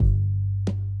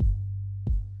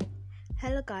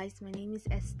Hello guys, my name is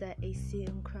Esther AC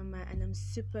Nkrumah and I'm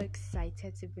super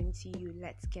excited to bring to you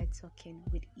Let's Get Talking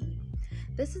with E.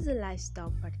 This is a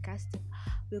lifestyle podcast.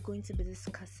 We're going to be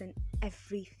discussing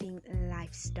everything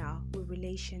lifestyle with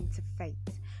relation to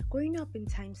faith. Growing up in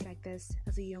times like this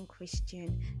as a young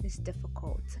Christian is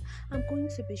difficult. I'm going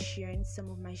to be sharing some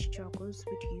of my struggles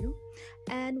with you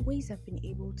and ways I've been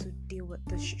able to deal with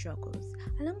the struggles.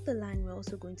 Along the line, we're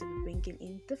also going to be bringing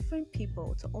in different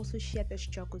people to also share their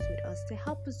struggles with us to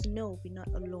help us know we're not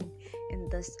alone in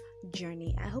this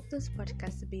journey. I hope this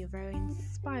podcast will be a very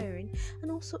inspiring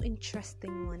and also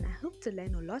interesting one. I hope to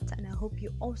learn a lot and I hope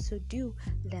you also do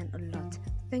learn a lot.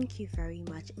 Thank you very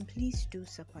much and please do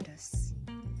support us.